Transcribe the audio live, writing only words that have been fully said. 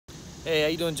Hey, how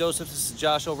you doing, Joseph? This is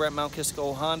Josh over at Mount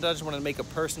Kisco Honda. I just wanted to make a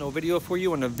personal video for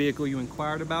you on the vehicle you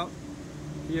inquired about.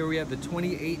 Here we have the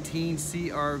 2018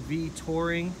 CR-V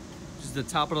Touring, which is the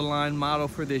top of the line model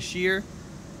for this year.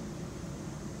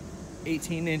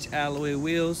 18-inch alloy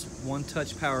wheels,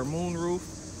 one-touch power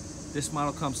moonroof. This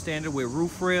model comes standard with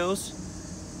roof rails.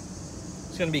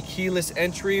 It's going to be keyless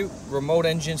entry, remote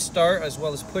engine start, as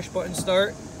well as push-button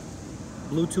start.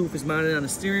 Bluetooth is mounted on the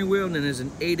steering wheel, and then there's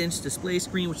an 8-inch display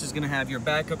screen, which is going to have your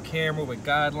backup camera with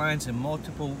guidelines and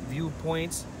multiple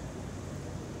viewpoints.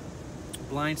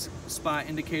 Blind spot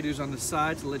indicators on the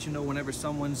side to let you know whenever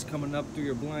someone's coming up through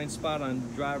your blind spot on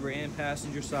driver and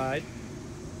passenger side.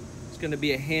 It's going to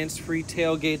be a hands-free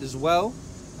tailgate as well.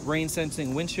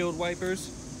 Rain-sensing windshield wipers.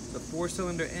 It's a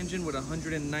 4-cylinder engine with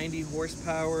 190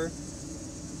 horsepower.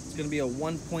 It's going to be a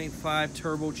 1.5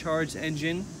 turbocharged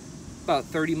engine. About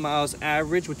 30 miles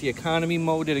average. With the economy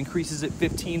mode, it increases it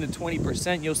 15 to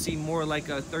 20%. You'll see more like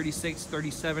a 36,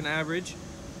 37 average.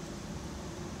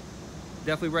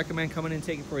 Definitely recommend coming and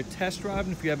taking for a test drive.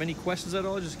 And if you have any questions at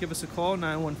all, just give us a call,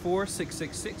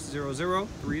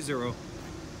 914-666-0030.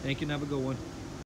 Thank you and have a good one.